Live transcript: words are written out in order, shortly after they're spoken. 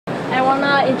I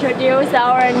wanna introduce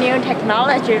our new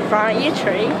technology from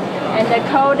ITRI, and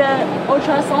called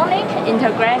Ultrasonic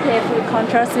Integrated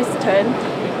Control System.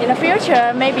 In the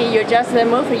future, maybe you just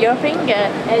move your finger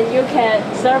and you can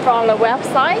surf on the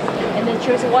website and then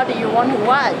choose what you want to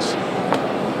watch.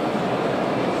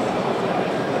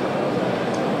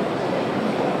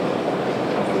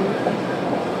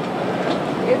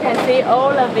 You can see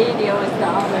all the videos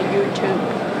on the YouTube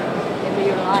if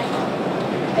you like.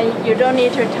 And you don't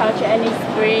need to touch any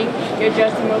screen, you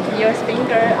just move your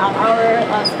finger on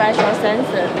our special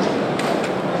sensor.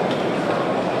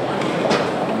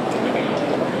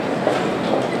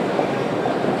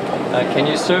 Can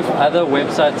you surf other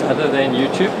websites other than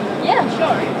YouTube? Yeah,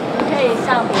 sure. 你可以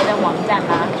上别的网站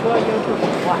吗？除了 YouTube 以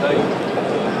外。可以。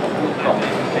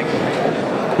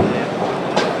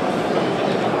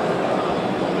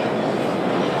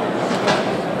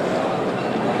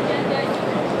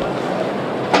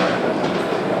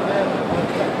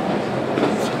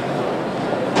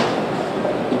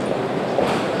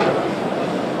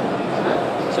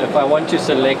So if I want to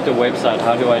select a website,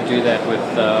 how do I do that with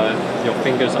your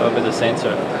fingers over the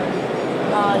sensor?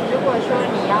 如果说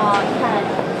你要看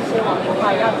一些网的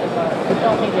话，要怎么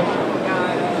用那个手要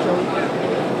手指？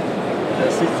 The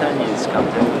system is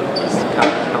contained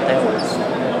with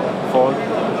 4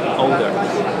 orders.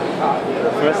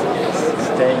 The first is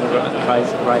stay in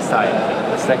right side.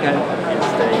 The second is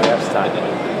stay left side.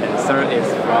 And the third is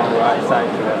from right side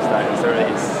to left side. And third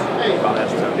is from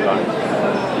left to right.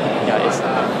 Yeah, it's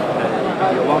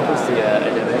you want to see an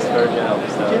advanced version of the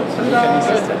conditioning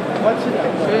system.